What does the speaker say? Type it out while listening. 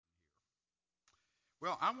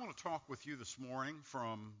Well, I want to talk with you this morning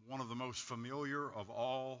from one of the most familiar of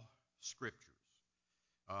all scriptures,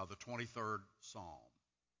 the 23rd Psalm.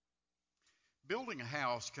 Building a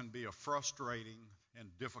house can be a frustrating and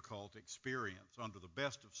difficult experience under the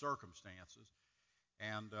best of circumstances.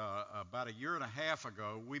 And about a year and a half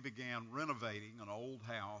ago, we began renovating an old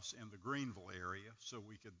house in the Greenville area so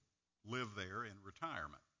we could live there in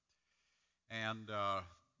retirement. And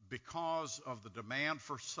because of the demand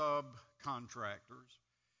for subcontractors,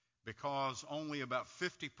 because only about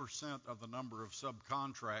 50% of the number of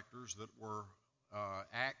subcontractors that were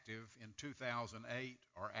active in 2008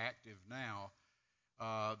 are active now,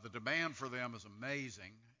 the demand for them is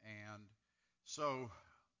amazing. And so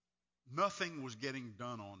nothing was getting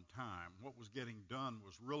done on time. What was getting done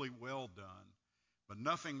was really well done, but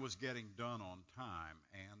nothing was getting done on time.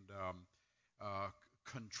 And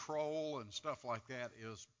control and stuff like that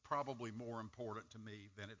is probably more important to me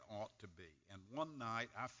than it ought to be. And one night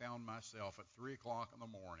I found myself at 3 o'clock in the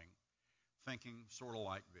morning thinking sort of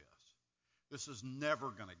like this. This is never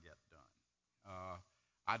going to get done.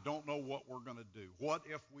 I don't know what we're going to do. What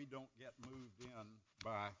if we don't get moved in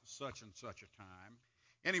by such and such a time?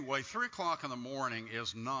 Anyway, 3 o'clock in the morning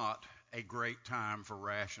is not a great time for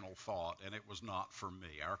rational thought, and it was not for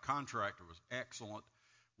me. Our contractor was excellent.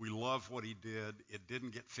 We loved what he did. It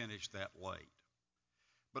didn't get finished that late.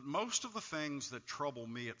 But most of the things that trouble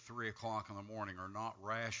me at 3 o'clock in the morning are not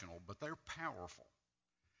rational, but they're powerful.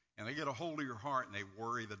 And they get a hold of your heart and they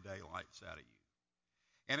worry the daylights out of you.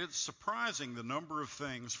 And it's surprising the number of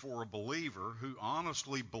things for a believer who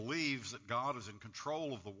honestly believes that God is in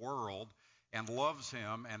control of the world and loves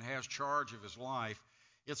him and has charge of his life.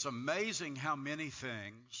 It's amazing how many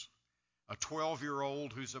things a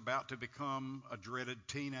 12-year-old who's about to become a dreaded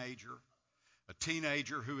teenager, a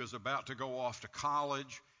teenager who is about to go off to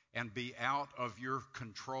college and be out of your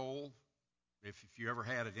control, if you ever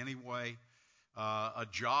had it anyway, a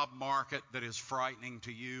job market that is frightening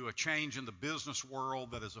to you, a change in the business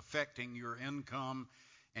world that is affecting your income,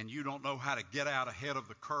 and you don't know how to get out ahead of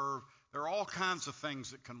the curve. There are all kinds of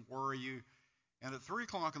things that can worry you. And at 3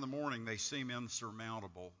 o'clock in the morning, they seem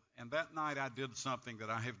insurmountable. And that night I did something that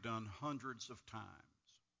I have done hundreds of times.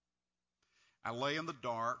 I lay in the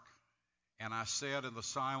dark and I said in the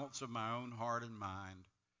silence of my own heart and mind,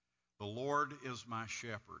 "The Lord is my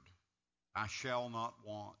shepherd. I shall not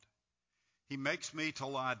want. He makes me to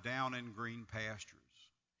lie down in green pastures.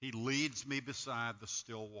 He leads me beside the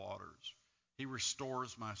still waters. He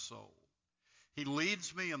restores my soul. He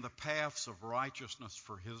leads me in the paths of righteousness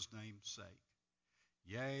for his name's sake.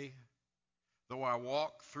 Yea, though I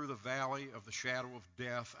walk through the valley of the shadow of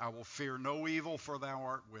death, I will fear no evil, for thou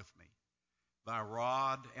art with me. Thy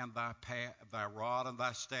rod and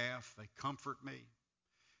thy staff, they comfort me.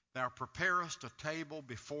 Thou preparest a table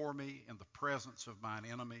before me in the presence of mine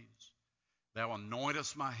enemies. Thou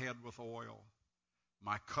anointest my head with oil.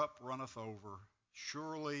 My cup runneth over.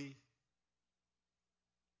 Surely."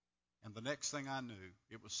 And the next thing I knew,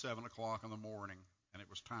 it was 7 o'clock in the morning, and it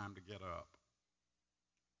was time to get up.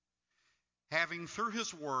 Having, through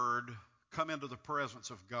his word, come into the presence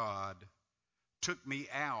of God, took me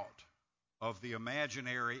out of the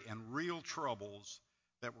imaginary and real troubles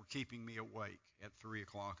that were keeping me awake at 3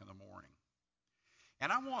 o'clock in the morning.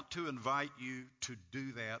 And I want to invite you to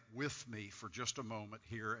do that with me for just a moment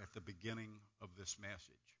here at the beginning of this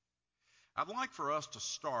message. I'd like for us to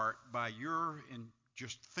start by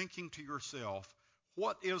just thinking to yourself,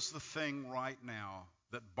 what is the thing right now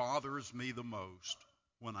that bothers me the most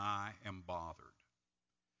when I am bothered?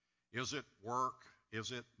 Is it work?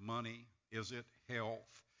 Is it money? Is it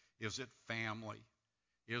health? Is it family?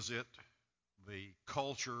 Is it the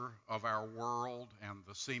culture of our world and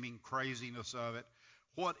the seeming craziness of it?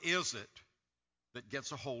 What is it that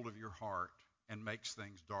gets a hold of your heart and makes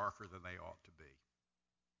things darker than they ought to be?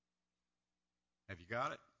 Have you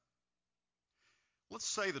got it? Let's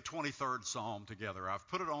say the 23rd Psalm together. I've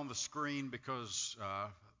put it on the screen because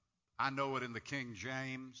I know it in the King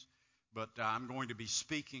James, but I'm going to be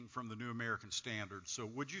speaking from the New American Standard. So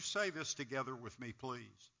would you say this together with me,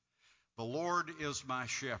 please? The Lord is my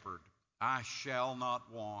shepherd. I shall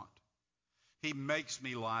not want. He makes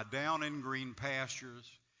me lie down in green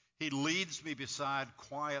pastures. He leads me beside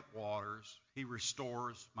quiet waters. He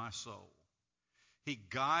restores my soul. He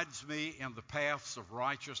guides me in the paths of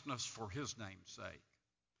righteousness for his name's sake.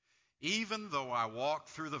 Even though I walk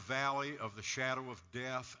through the valley of the shadow of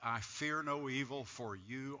death, I fear no evil, for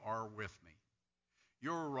you are with me.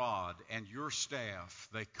 Your rod and your staff,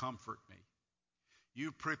 they comfort me.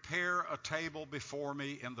 You prepare a table before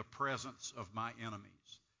me in the presence of my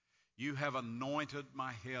enemies. You have anointed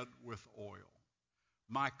my head with oil.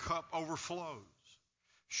 My cup overflows.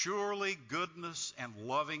 Surely goodness and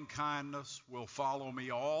loving kindness will follow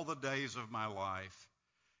me all the days of my life,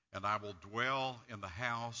 and I will dwell in the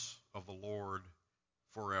house of the Lord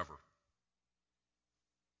forever.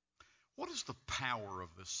 What is the power of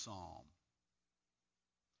this psalm?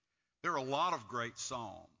 There are a lot of great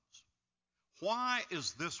psalms. Why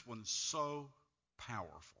is this one so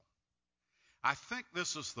powerful? I think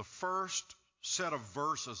this is the first set of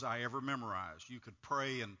verses I ever memorized. You could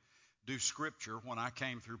pray and do scripture when I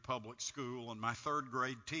came through public school, and my third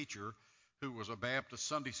grade teacher, who was a Baptist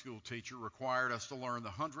Sunday school teacher, required us to learn the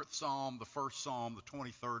 100th Psalm, the 1st Psalm, the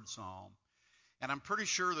 23rd Psalm. And I'm pretty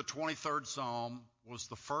sure the 23rd Psalm was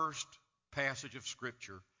the first passage of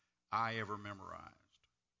scripture I ever memorized.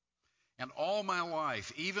 And all my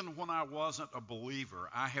life, even when I wasn't a believer,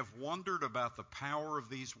 I have wondered about the power of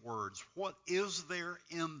these words. What is there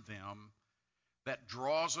in them that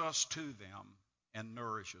draws us to them and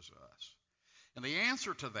nourishes us? And the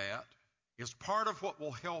answer to that is part of what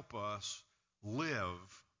will help us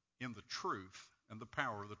live in the truth and the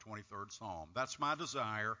power of the 23rd Psalm. That's my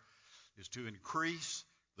desire, is to increase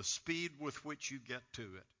the speed with which you get to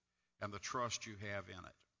it and the trust you have in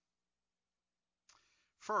it.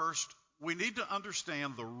 First, we need to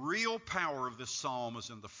understand the real power of this psalm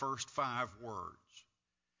is in the first 5 words.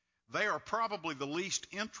 They are probably the least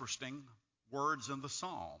interesting words in the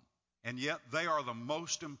psalm, and yet they are the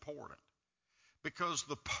most important, because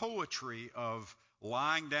the poetry of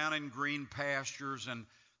lying down in green pastures and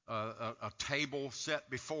a table set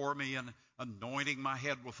before me and anointing my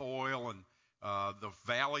head with oil and the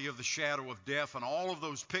valley of the shadow of death and all of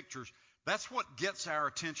those pictures, that's what gets our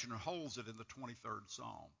attention and holds it in the 23rd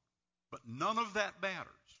Psalm. But none of that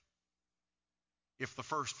matters if the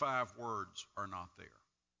first 5 words are not there.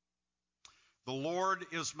 The Lord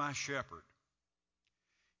is my shepherd.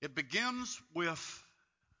 It begins with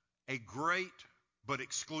a great but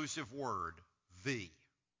exclusive word, the.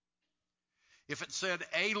 If it said,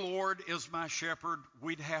 a Lord is my shepherd,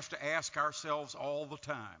 we'd have to ask ourselves all the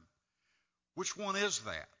time, which one is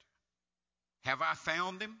that? Have I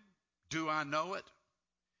found him? Do I know it?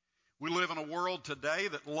 We live in a world today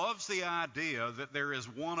that loves the idea that there is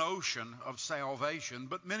one ocean of salvation,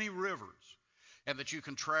 but many rivers, and that you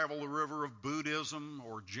can travel the river of Buddhism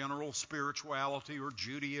or general spirituality or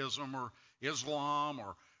Judaism or Islam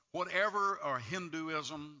or whatever, or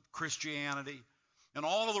Hinduism, Christianity, and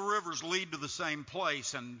all of the rivers lead to the same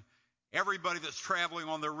place, and everybody that's traveling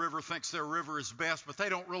on their river thinks their river is best, but they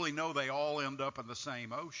don't really know they all end up in the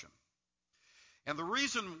same ocean. And the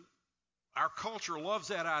reason our culture loves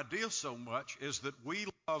that idea so much is that we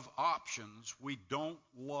love options, we don't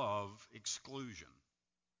love exclusion.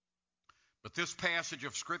 But this passage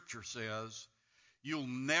of Scripture says, you'll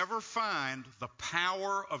never find the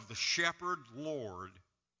power of the shepherd Lord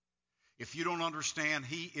if you don't understand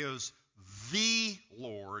he is the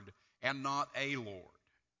Lord and not a Lord.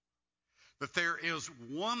 That there is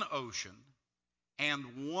one ocean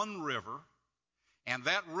and one river, and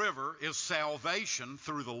that river is salvation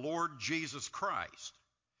through the Lord Jesus Christ.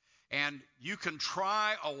 And you can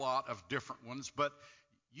try a lot of different ones, but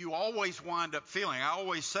you always wind up feeling, I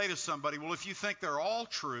always say to somebody, well, if you think they're all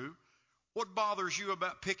true, what bothers you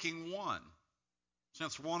about picking one,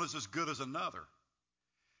 since one is as good as another?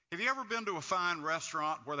 Have you ever been to a fine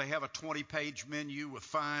restaurant where they have a 20-page menu with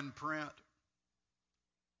fine print?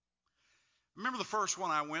 Remember the first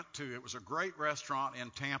one I went to, it was a great restaurant in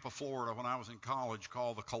Tampa, Florida when I was in college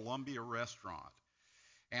called the Columbia Restaurant.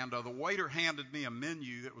 And the waiter handed me a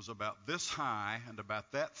menu that was about this high and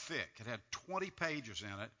about that thick. It had 20 pages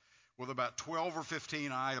in it with about 12 or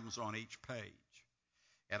 15 items on each page.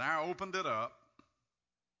 And I opened it up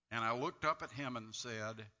and I looked up at him and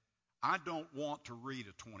said, I don't want to read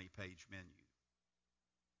a 20-page menu.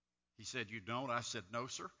 He said, you don't? I said, no,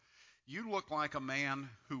 sir. You look like a man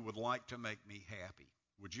who would like to make me happy.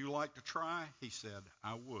 Would you like to try? He said,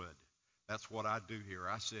 I would. That's what I do here.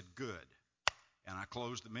 I said, good. And I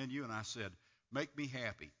closed the menu and I said, make me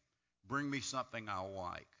happy. Bring me something I'll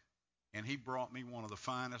like. And he brought me one of the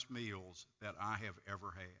finest meals that I have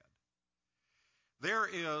ever had. There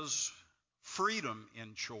is freedom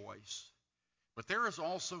in choice, but there is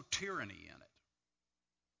also tyranny in it.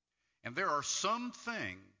 And there are some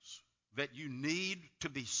things that you need to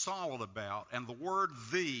be solid about, and the word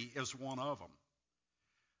 "the" is one of them.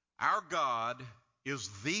 Our God is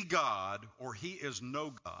the God, or he is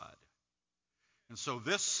no God. And so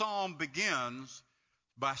this psalm begins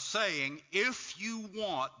by saying, if you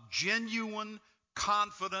want genuine,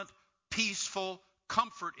 confident, peaceful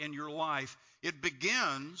comfort in your life, it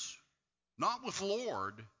begins not with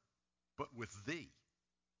Lord, but with thee.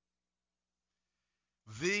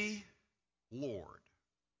 The Lord.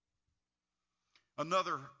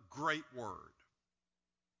 Another great word.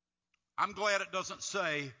 I'm glad it doesn't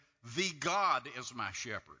say, the God is my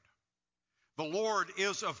shepherd. The Lord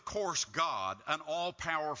is, of course, God, an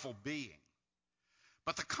all-powerful being.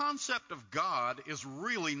 But the concept of God is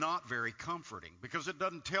really not very comforting because it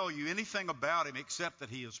doesn't tell you anything about him except that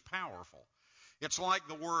he is powerful. It's like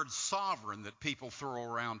the word sovereign that people throw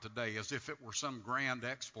around today as if it were some grand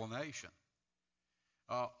explanation.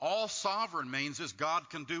 All sovereign means is God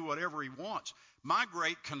can do whatever he wants. My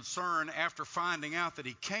great concern after finding out that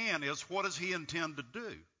he can is, what does he intend to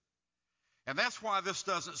do? And that's why this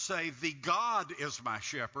doesn't say, the God is my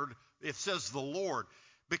shepherd. It says the Lord.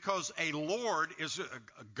 Because a Lord is,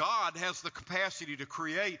 God has the capacity to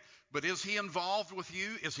create, but is he involved with you?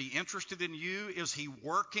 Is he interested in you? Is he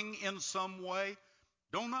working in some way?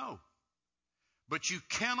 Don't know. But you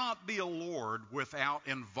cannot be a Lord without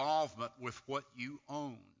involvement with what you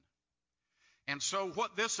own. And so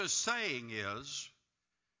what this is saying is,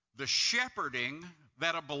 the shepherding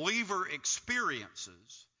that a believer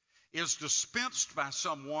experiences is dispensed by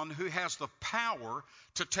someone who has the power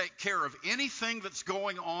to take care of anything that's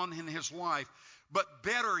going on in his life. But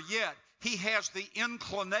better yet, he has the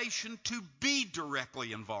inclination to be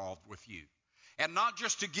directly involved with you. And not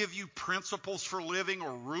just to give you principles for living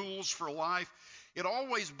or rules for life. It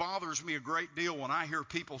always bothers me a great deal when I hear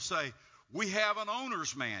people say, we have an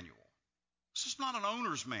owner's manual. This is not an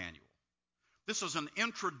owner's manual. This is an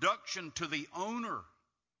introduction to the owner.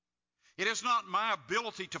 It is not my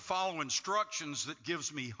ability to follow instructions that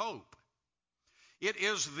gives me hope. It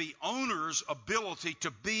is the owner's ability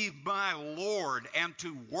to be my Lord and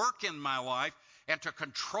to work in my life and to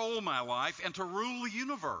control my life and to rule the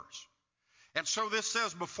universe. And so this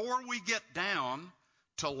says, before we get down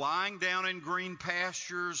to lying down in green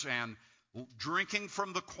pastures and drinking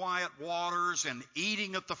from the quiet waters and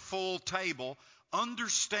eating at the full table,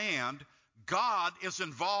 understand God is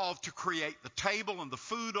involved to create the table and the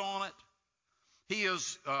food on it. He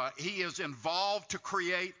is involved to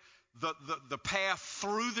create the path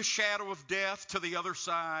through the shadow of death to the other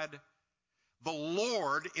side. The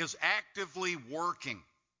Lord is actively working.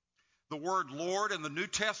 The word Lord in the New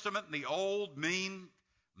Testament and the Old mean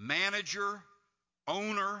manager,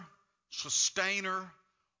 owner, sustainer,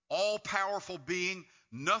 all-powerful being.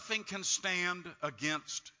 Nothing can stand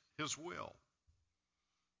against his will.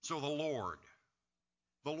 So the Lord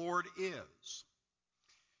is.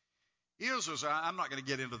 I'm not going to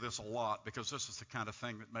get into this a lot because this is the kind of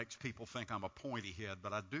thing that makes people think I'm a pointy head,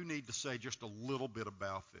 but I do need to say just a little bit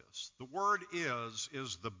about this. The word is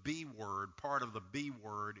the B word, part of the B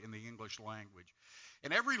word in the English language.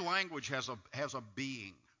 And every language has a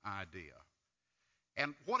being idea.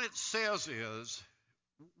 And what it says is,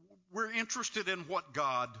 we're interested in what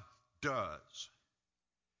God does,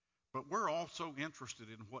 but we're also interested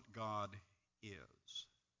in what God is.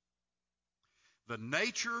 The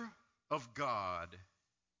nature of God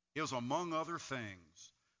is, among other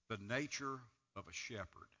things, the nature of a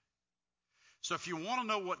shepherd. So if you want to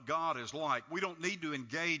know what God is like, we don't need to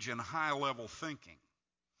engage in high-level thinking.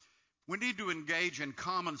 We need to engage in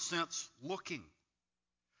common sense looking.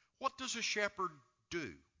 What does a shepherd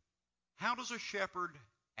do? How does a shepherd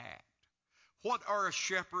act? What are a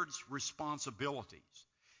shepherd's responsibilities?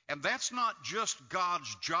 And that's not just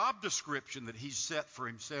God's job description that he's set for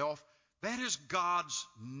himself. That is God's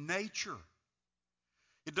nature.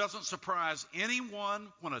 It doesn't surprise anyone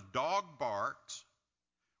when a dog barks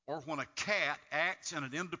or when a cat acts in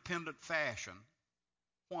an independent fashion.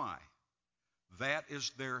 Why? That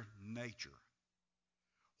is their nature.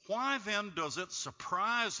 Why then does it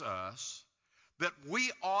surprise us that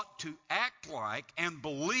we ought to act like and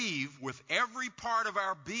believe with every part of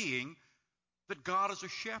our being that God is a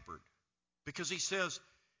shepherd? Because he says,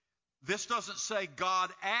 this doesn't say God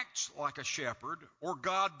acts like a shepherd or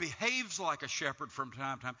God behaves like a shepherd from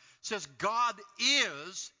time to time. It says God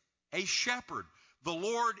is a shepherd. The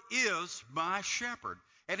Lord is my shepherd.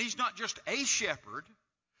 And he's not just a shepherd,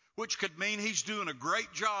 which could mean he's doing a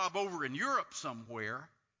great job over in Europe somewhere.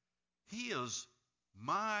 He is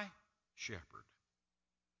my shepherd.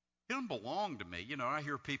 He doesn't belong to me. You know, I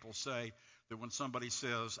hear people say that when somebody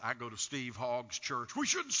says, I go to Steve Hogg's church, we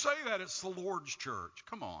shouldn't say that, it's the Lord's church.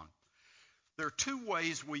 Come on. There are two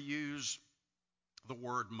ways we use the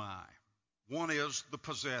word my. One is the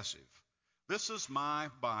possessive. This is my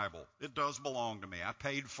Bible. It does belong to me. I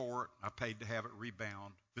paid for it. I paid to have it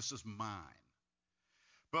rebound. This is mine.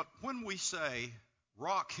 But when we say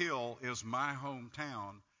Rock Hill is my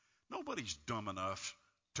hometown, nobody's dumb enough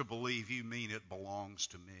to believe you mean it belongs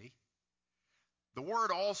to me. The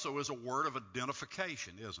word also is a word of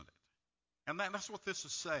identification, isn't it? And that's what this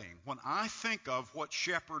is saying. When I think of what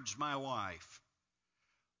shepherds my life,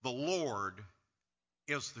 The Lord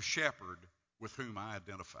is the shepherd with whom I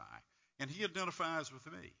identify. And he identifies with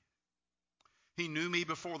me. He knew me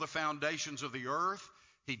before the foundations of the earth.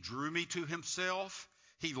 He drew me to himself.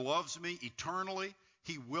 He loves me eternally.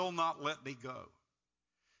 He will not let me go.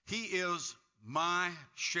 He is my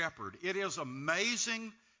shepherd. It is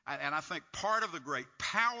amazing, and I think part of the great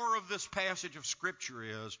power of this passage of Scripture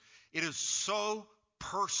is it is so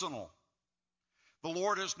personal. The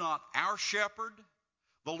Lord is not our shepherd.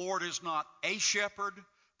 The Lord is not a shepherd.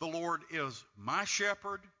 The Lord is my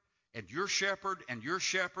shepherd, and your shepherd, and your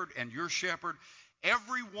shepherd, and your shepherd.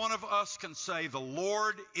 Every one of us can say, the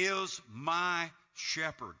Lord is my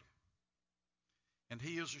shepherd. And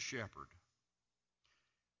he is a shepherd.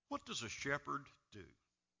 What does a shepherd do?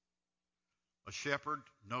 A shepherd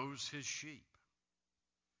knows his sheep.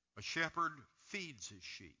 A shepherd feeds his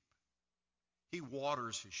sheep. He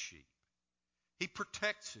waters his sheep. He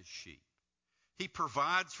protects his sheep. He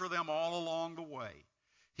provides for them all along the way.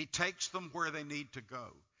 He takes them where they need to go.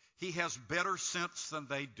 He has better sense than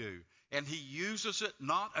they do, and he uses it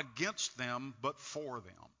not against them, but for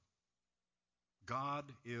them. God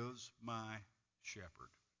is my shepherd.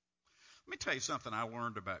 Let me tell you something I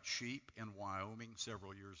learned about sheep in Wyoming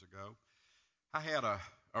several years ago. I had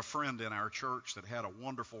a friend in our church that had a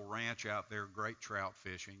wonderful ranch out there, great trout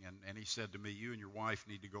fishing, and he said to me, you and your wife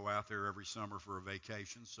need to go out there every summer for a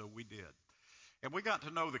vacation, so we did. And we got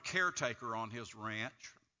to know the caretaker on his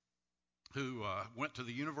ranch, who went to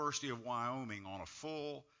the University of Wyoming on a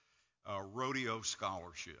full rodeo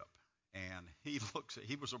scholarship. And he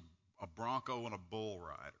was a bronco and a bull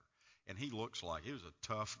rider. And he looks like he was a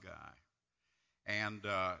tough guy. And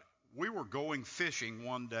we were going fishing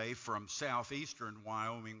one day from southeastern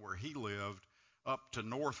Wyoming, where he lived, up to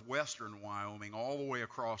northwestern Wyoming, all the way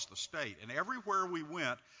across the state. And everywhere we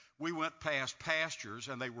went past pastures,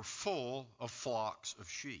 and they were full of flocks of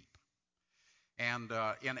sheep. And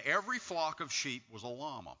in every flock of sheep was a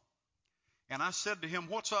llama. And I said to him,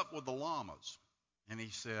 what's up with the llamas? And he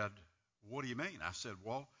said, what do you mean? I said,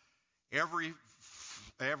 well, every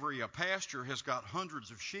pasture has got hundreds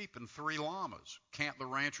of sheep and 3 llamas. Can't the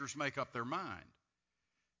ranchers make up their mind?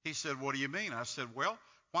 He said, what do you mean? I said, well,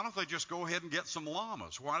 why don't they just go ahead and get some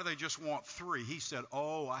llamas? Why do they just want 3? He said,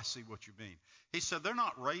 oh, I see what you mean. He said, they're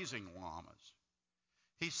not raising llamas.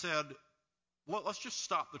 He said, well, let's just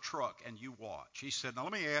stop the truck and you watch. He said, now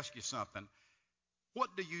let me ask you something.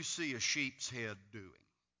 What do you see a sheep's head doing?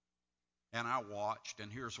 And I watched, and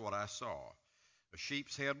here's what I saw. A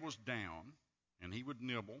sheep's head was down, and he would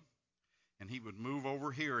nibble, and he would move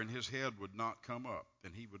over here, and his head would not come up.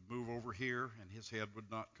 And he would move over here, and his head would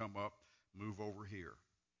not come up, move over here.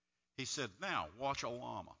 He said, now, watch a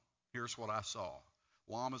llama. Here's what I saw.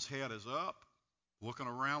 Llama's head is up, looking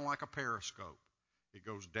around like a periscope. It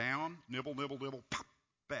goes down, nibble, nibble, nibble, pop,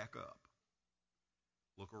 back up.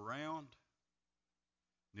 Look around,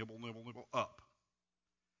 nibble, nibble, nibble, up.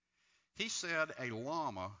 He said a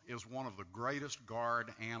llama is one of the greatest guard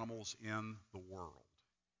animals in the world.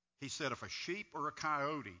 He said if a sheep or a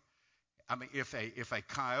coyote, if a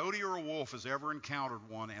coyote or a wolf has ever encountered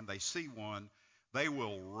one and they see one, they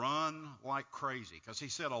will run like crazy. Because he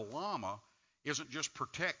said a llama isn't just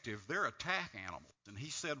protective, they're attack animals. And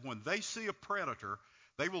he said when they see a predator,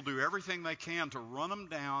 they will do everything they can to run them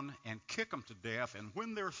down and kick them to death. And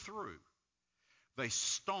when they're through, they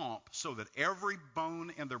stomp so that every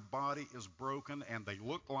bone in their body is broken, and they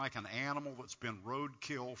look like an animal that's been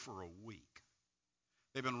roadkill for a week.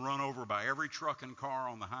 They've been run over by every truck and car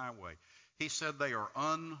on the highway. He said they are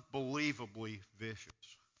unbelievably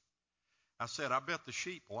vicious. I said, I bet the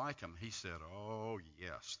sheep like him. He said, oh,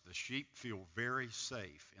 yes, the sheep feel very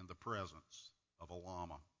safe in the presence of a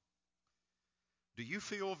llama. Do you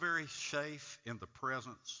feel very safe in the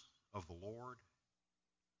presence of the Lord?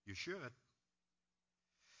 You should.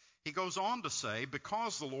 He goes on to say,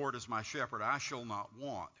 because the Lord is my shepherd, I shall not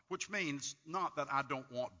want, which means not that I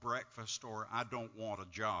don't want breakfast or I don't want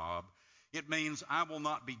a job. It means I will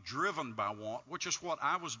not be driven by want, which is what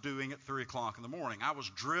I was doing at 3 o'clock in the morning. I was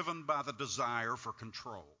driven by the desire for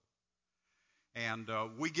control. And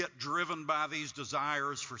we get driven by these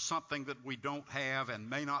desires for something that we don't have and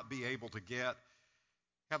may not be able to get.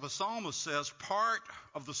 Now, the psalmist says part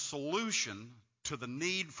of the solution to the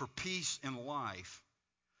need for peace in life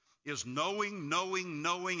is knowing,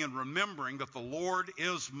 and remembering that the Lord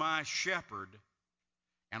is my shepherd,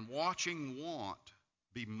 and watching want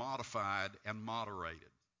be modified and moderated.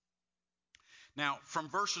 Now, from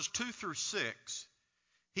verses 2 through 6,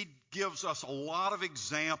 he gives us a lot of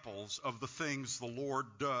examples of the things the Lord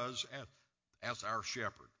does as our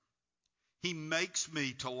shepherd. He makes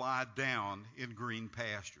me to lie down in green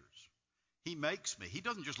pastures. He makes me. He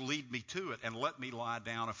doesn't just lead me to it and let me lie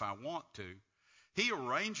down if I want to. He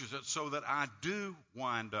arranges it so that I do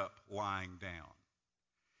wind up lying down.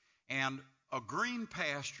 And a green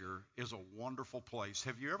pasture is a wonderful place.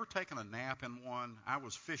 Have you ever taken a nap in one? I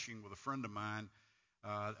was fishing with a friend of mine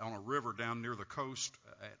on a river down near the coast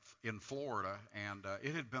in Florida, and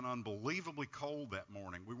it had been unbelievably cold that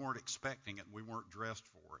morning. We weren't expecting it, and we weren't dressed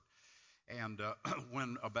for it. And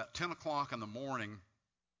when about 10 o'clock in the morning,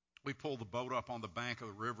 we pulled the boat up on the bank of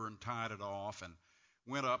the river and tied it off and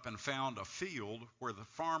went up and found a field where the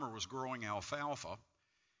farmer was growing alfalfa.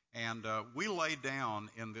 And we laid down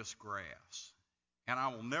in this grass. And I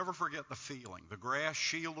will never forget the feeling. The grass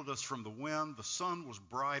shielded us from the wind. The sun was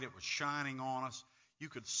bright. It was shining on us. You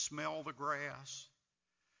could smell the grass.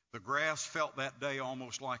 The grass felt that day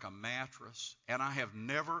almost like a mattress. And I have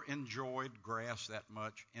never enjoyed grass that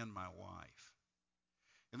much in my life.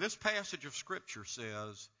 And this passage of Scripture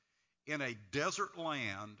says, in a desert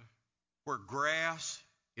land where grass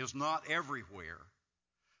is not everywhere,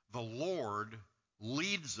 the Lord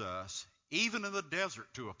leads us, even in the desert,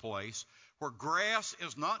 to a place where grass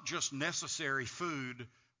is not just necessary food,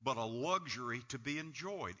 but a luxury to be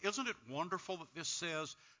enjoyed. Isn't it wonderful that this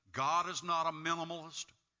says God is not a minimalist?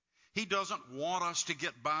 He doesn't want us to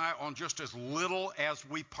get by on just as little as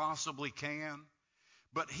we possibly can,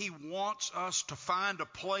 but He wants us to find a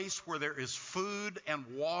place where there is food and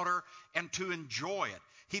water and to enjoy it.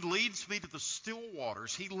 He leads me to the still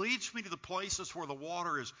waters. He leads me to the places where the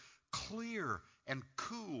water is clear and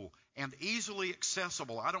cool and easily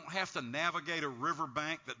accessible. I don't have to navigate a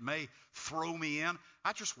riverbank that may throw me in.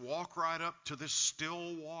 I just walk right up to this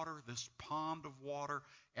still water, this pond of water,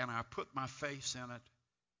 and I put my face in it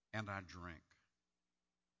and I drink.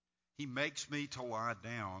 He makes me to lie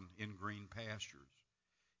down in green pastures.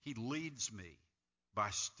 He leads me by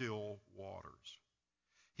still waters.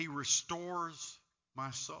 He restores my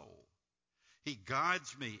soul. He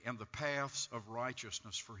guides me in the paths of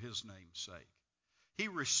righteousness for His name's sake. He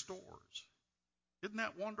restores. Isn't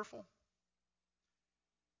that wonderful?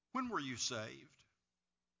 When were you saved?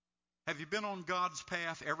 Have you been on God's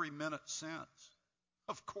path every minute since?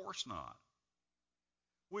 Of course not.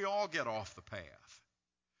 We all get off the path.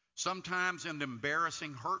 Sometimes in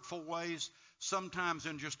embarrassing, hurtful ways, sometimes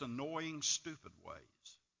in just annoying, stupid ways.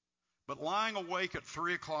 But lying awake at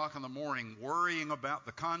 3 o'clock in the morning, worrying about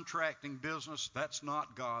the contracting business, that's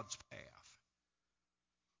not God's path.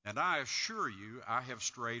 And I assure you, I have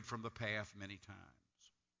strayed from the path many times.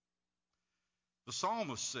 The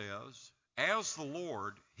psalmist says, as the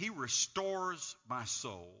Lord, He restores my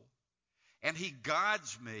soul, and He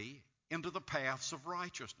guides me into the paths of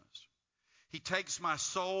righteousness. He takes my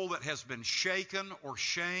soul that has been shaken or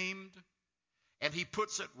shamed, and He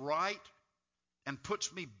puts it right and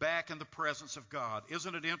puts me back in the presence of God.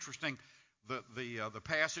 Isn't it interesting, the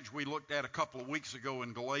passage we looked at a couple of weeks ago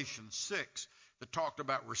in Galatians 6 that talked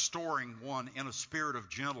about restoring one in a spirit of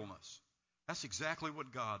gentleness? That's exactly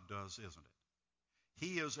what God does, isn't it?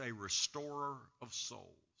 He is a restorer of souls.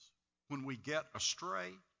 When we get astray,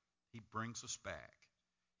 He brings us back.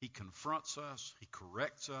 He confronts us, He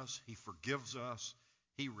corrects us, He forgives us,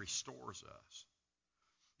 He restores us.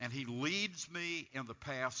 And He leads me in the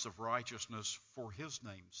paths of righteousness for His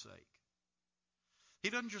name's sake. He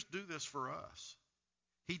doesn't just do this for us.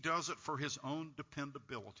 He does it for His own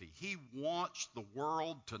dependability. He wants the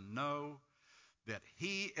world to know that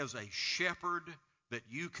He is a shepherd that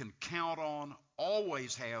you can count on,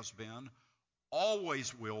 always has been,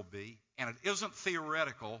 always will be, and it isn't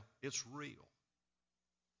theoretical, it's real.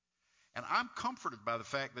 And I'm comforted by the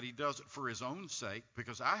fact that He does it for His own sake,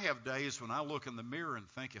 because I have days when I look in the mirror and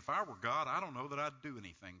think, if I were God, I don't know that I'd do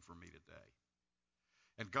anything for me today.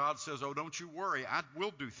 And God says, oh, don't you worry, I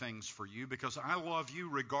will do things for you because I love you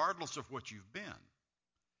regardless of what you've been.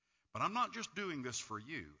 But I'm not just doing this for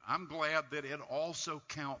you. I'm glad that it also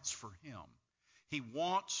counts for Him. He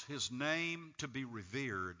wants His name to be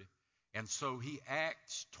revered, and so He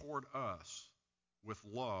acts toward us with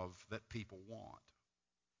love that people want.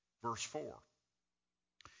 Verse 4,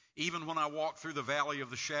 even when I walk through the valley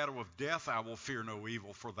of the shadow of death, I will fear no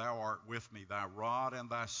evil, for Thou art with me. Thy rod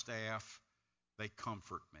and Thy staff, they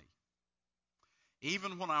comfort me.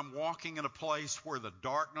 Even when I'm walking in a place where the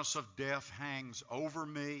darkness of death hangs over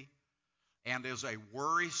me and is a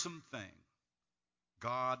worrisome thing,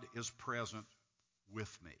 God is present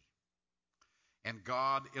with me. And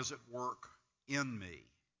God is at work in me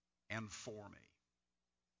and for me.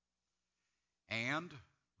 And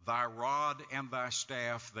Thy rod and Thy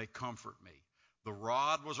staff, they comfort me. The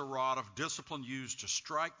rod was a rod of discipline used to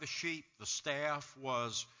strike the sheep. The staff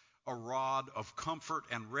was a rod of comfort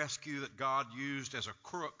and rescue that God used as a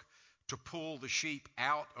crook to pull the sheep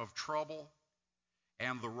out of trouble,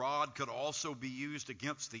 and the rod could also be used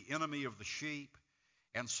against the enemy of the sheep.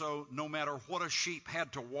 And so no matter what a sheep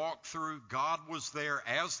had to walk through, God was there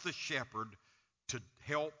as the shepherd to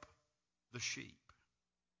help the sheep.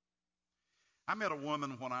 I met a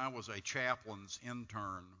woman when I was a chaplain's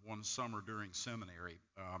intern one summer during seminary.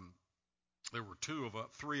 There were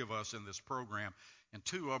three of us in this program, and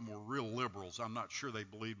two of them were real liberals. I'm not sure they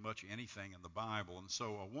believed much anything in the Bible. And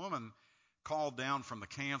so a woman called down from the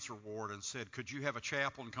cancer ward and said, "Could you have a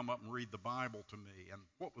chaplain come up and read the Bible to me?" And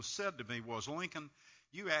what was said to me was, "Lincoln,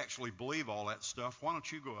 you actually believe all that stuff. Why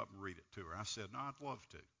don't you go up and read it to her?" I said, "No, I'd love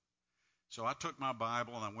to." So I took my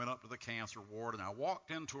Bible and I went up to the cancer ward, and I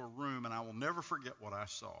walked into a room, and I will never forget what I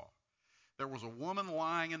saw. There was a woman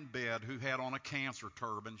lying in bed who had on a cancer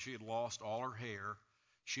turban. She had lost all her hair.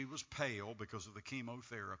 She was pale because of the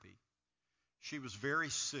chemotherapy. She was very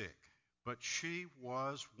sick, but she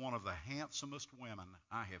was one of the handsomest women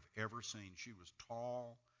I have ever seen. She was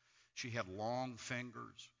tall. She had long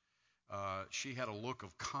fingers. She had a look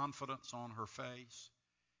of confidence on her face.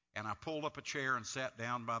 And I pulled up a chair and sat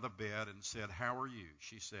down by the bed and said, "How are you?"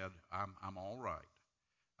 She said, I'm all right."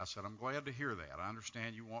 I said, "I'm glad to hear that. I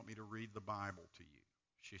understand you want me to read the Bible to you."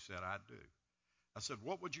 She said, "I do." I said,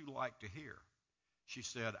 "What would you like to hear?" She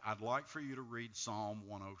said, "I'd like for you to read Psalm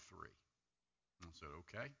 103. I said,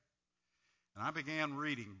 "Okay." And I began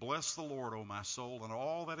reading, "Bless the Lord, O my soul, and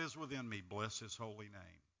all that is within me, bless his holy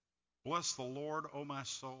name. Bless the Lord, O my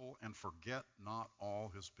soul, and forget not all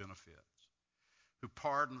his benefits, who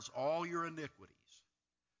pardons all your iniquities,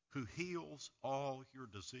 who heals all your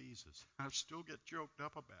diseases." I still get choked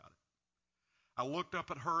up about it. I looked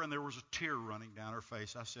up at her, and there was a tear running down her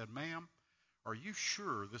face. I said, "Ma'am, are you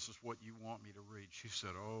sure this is what you want me to read?" She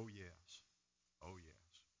said, "Oh, yes. Oh, yes."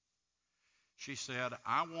 She said,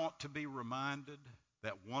 "I want to be reminded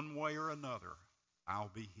that one way or another, I'll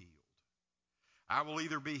be healed. I will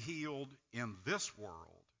either be healed in this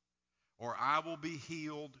world, or I will be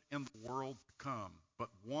healed in the world to come.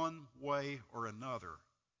 But one way or another,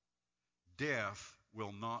 death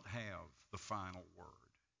will not have the final word."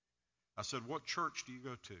 I said, "What church do you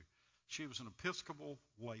go to?" She was an Episcopal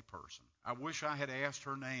layperson. I wish I had asked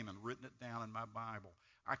her name and written it down in my Bible.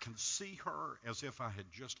 I can see her as if I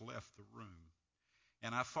had just left the room.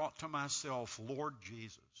 And I thought to myself, "Lord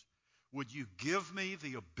Jesus, would you give me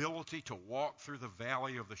the ability to walk through the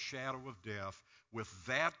valley of the shadow of death with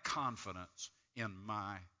that confidence in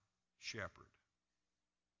my shepherd?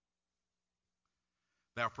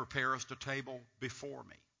 Thou preparest a table before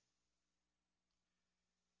me.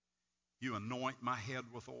 You anoint my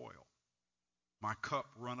head with oil. My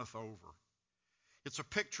cup runneth over." It's a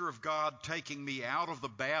picture of God taking me out of the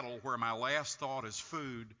battle where my last thought is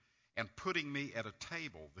food and putting me at a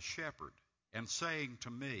table, the shepherd, and saying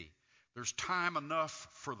to me, "There's time enough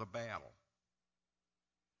for the battle.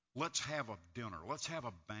 Let's have a dinner. Let's have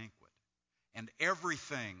a banquet." And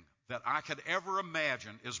everything that I could ever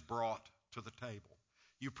imagine is brought to the table.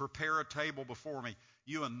 You prepare a table before me.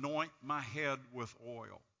 You anoint my head with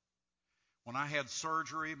oil. When I had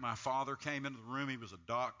surgery, my father came into the room. He was a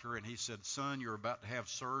doctor, and he said, "Son, you're about to have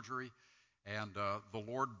surgery, and the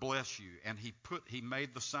Lord bless you." And he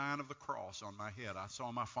made the sign of the cross on my head. I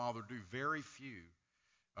saw my father do very few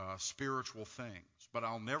spiritual things, but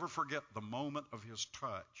I'll never forget the moment of his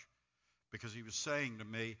touch, because he was saying to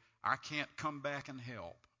me, "I can't come back and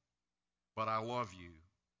help, but I love you,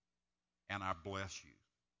 and I bless you."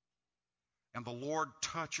 And the Lord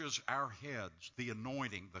touches our heads, the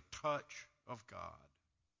anointing, the touch of God.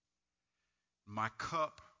 My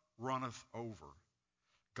cup runneth over.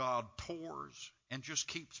 God pours and just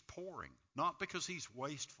keeps pouring, not because he's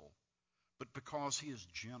wasteful, but because he is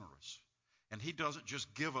generous. And he doesn't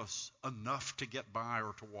just give us enough to get by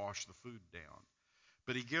or to wash the food down,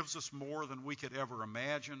 but he gives us more than we could ever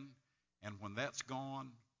imagine, and when that's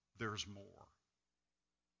gone, there's more.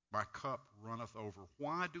 My cup runneth over.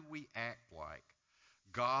 Why do we act like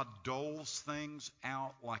God doles things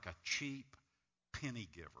out like a cheap penny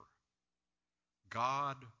giver?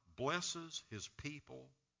 God blesses his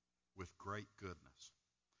people with great goodness.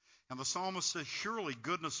 And the psalmist says, "Surely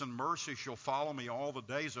goodness and mercy shall follow me all the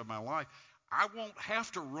days of my life." I won't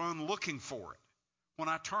have to run looking for it. When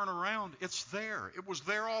I turn around, it's there. It was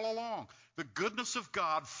there all along. The goodness of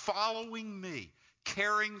God following me,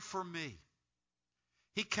 caring for me.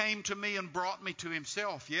 He came to me and brought me to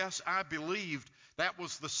himself. Yes, I believed that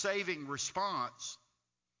was the saving response.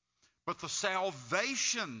 But the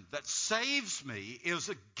salvation that saves me is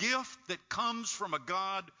a gift that comes from a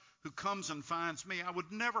God who comes and finds me. I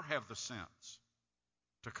would never have the sense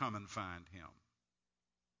to come and find him.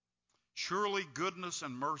 Surely goodness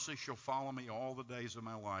and mercy shall follow me all the days of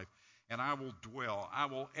my life, and I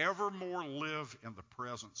will evermore live in the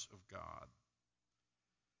presence of God.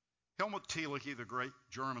 Helmut Thielicke, the great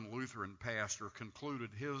German Lutheran pastor,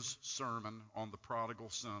 concluded his sermon on the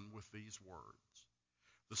prodigal son with these words: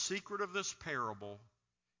 "The secret of this parable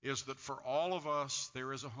is that for all of us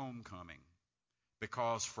there is a homecoming,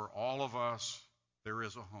 because for all of us there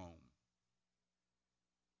is a home."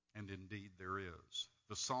 And indeed there is.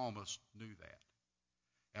 The psalmist knew that.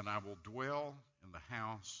 And I will dwell in the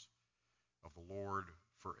house of the Lord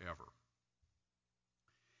forever.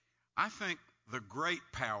 I think the great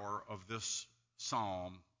power of this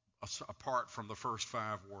psalm, apart from the first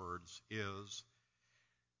 5 words, is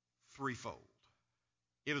threefold.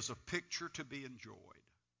 It is a picture to be enjoyed.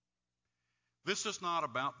 This is not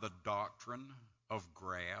about the doctrine of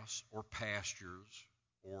grass or pastures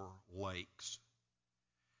or lakes.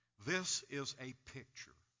 This is a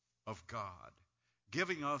picture of God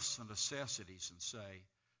giving us the necessities and say,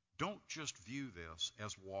 don't just view this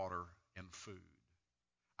as water and food.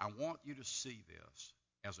 I want you to see this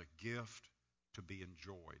as a gift to be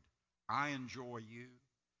enjoyed. I enjoy you.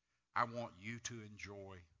 I want you to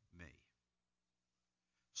enjoy me.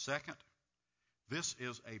 Second, this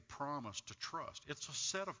is a promise to trust. It's a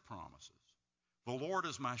set of promises. The Lord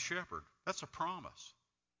is my shepherd. That's a promise.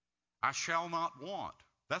 I shall not want.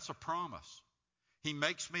 That's a promise. He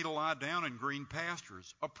makes me to lie down in green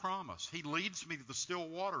pastures, a promise. He leads me to the still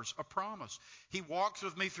waters, a promise. He walks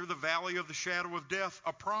with me through the valley of the shadow of death,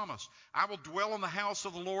 a promise. I will dwell in the house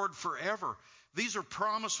of the Lord forever. These are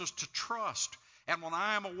promises to trust. And when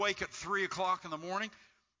I am awake at 3 o'clock in the morning,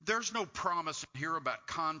 there's no promise in here about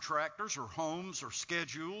contractors or homes or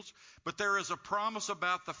schedules, but there is a promise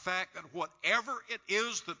about the fact that whatever it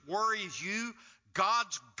is that worries you,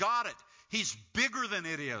 God's got it. He's bigger than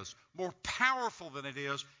it is, more powerful than it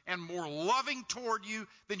is, and more loving toward you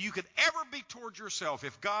than you could ever be toward yourself.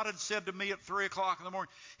 If God had said to me at 3 o'clock in the morning,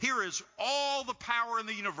 here is all the power in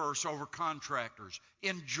the universe over contractors,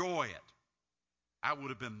 enjoy it, I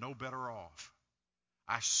would have been no better off.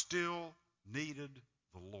 I still needed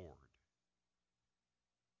the Lord.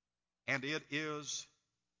 And it is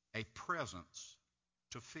a presence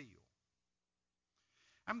to feel.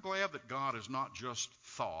 I'm glad that God is not just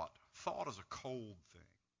thought. Thought is a cold thing.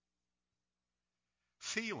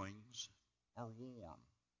 Feelings are warm,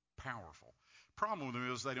 powerful. Problem with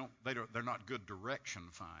them is they're not good direction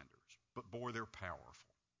finders, but boy, they're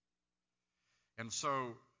powerful. And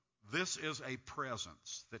so this is a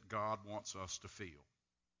presence that God wants us to feel.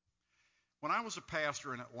 When I was a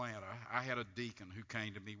pastor in Atlanta, I had a deacon who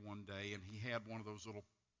came to me one day, and he had one of those little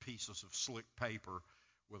pieces of slick paper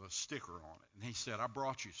with a sticker on it. And he said, I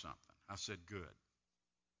brought you something. I said, good.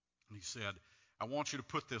 And he said, I want you to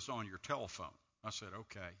put this on your telephone. I said,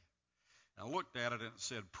 okay. And I looked at it, and it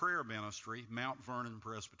said, Prayer Ministry, Mount Vernon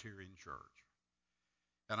Presbyterian Church.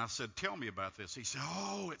 And I said, tell me about this. He said,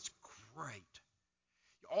 oh, it's great.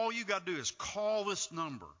 All you got to do is call this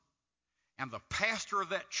number, and the pastor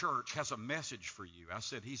of that church has a message for you. I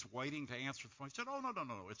said, he's waiting to answer the phone. He said, oh,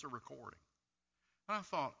 no, it's a recording. And I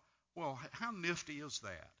thought, well, how nifty is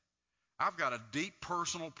that? I've got a deep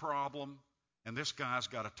personal problem, and this guy's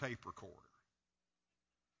got a tape recorder.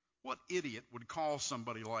 What idiot would call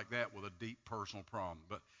somebody like that with a deep personal problem?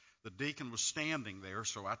 But the deacon was standing there,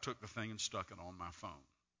 so I took the thing and stuck it on my phone.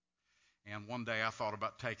 And one day I thought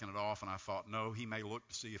about taking it off, and I thought, no, he may look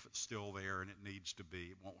to see if it's still there, and it needs to be.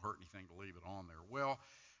 It won't hurt anything to leave it on there. Well,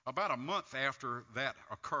 about a month after that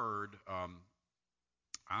occurred,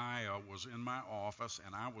 I was in my office,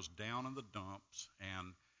 and I was down in the dumps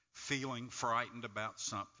and feeling frightened about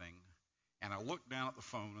something. And I looked down at the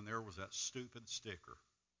phone, and there was that stupid sticker.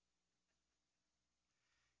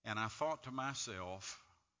 And I thought to myself,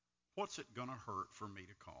 what's it going to hurt for me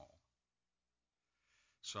to call?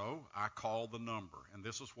 So I called the number, and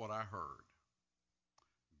this is what I heard.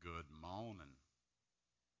 Good morning.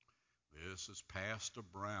 This is Pastor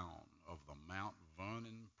Brown of the Mount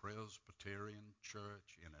Vernon Presbyterian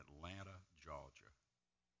Church in Atlanta, Georgia.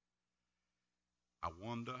 I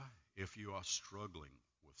wonder if you are struggling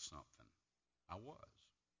with something. I was.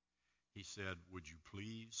 He said, would you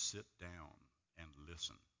please sit down and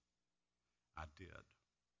listen? I did.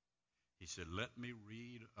 He said, let me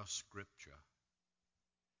read a scripture.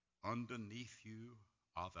 Underneath you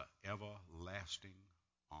are the everlasting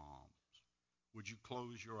arms. Would you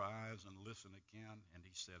close your eyes and listen again? And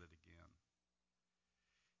he said it again.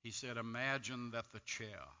 He said, imagine that the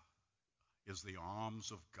chair is the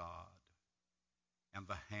arms of God and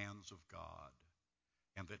the hands of God,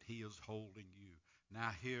 and that he is holding you.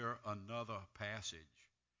 Now hear another passage.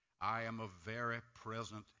 I am a very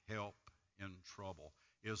present help in trouble.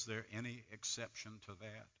 Is there any exception to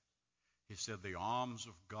that? He said, the arms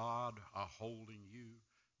of God are holding you.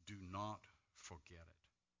 Do not forget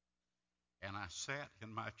it. And I sat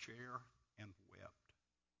in my chair and wept.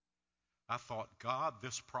 I thought, God,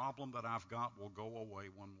 this problem that I've got will go away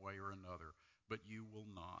one way or another, but you will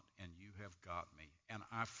not, and you have got me. And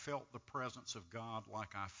I felt the presence of God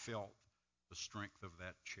like I felt the strength of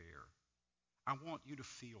that chair. I want you to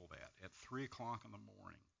feel that at 3 o'clock in the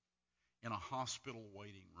morning in a hospital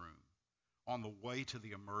waiting room, on the way to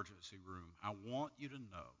the emergency room. I want you to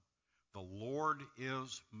know the Lord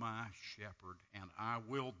is my shepherd, and I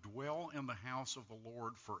will dwell in the house of the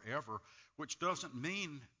Lord forever, which doesn't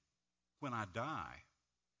mean when I die.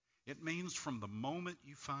 It means from the moment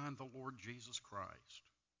you find the Lord Jesus Christ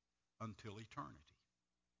until eternity.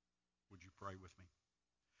 Would you pray with me?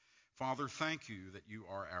 Father, thank you that you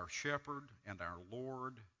are our shepherd and our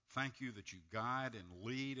Lord. Thank you that you guide and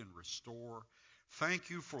lead and restore. Thank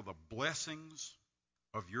you for the blessings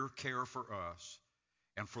of your care for us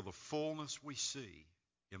and for the fullness we see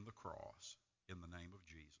in the cross. In the name of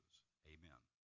Jesus.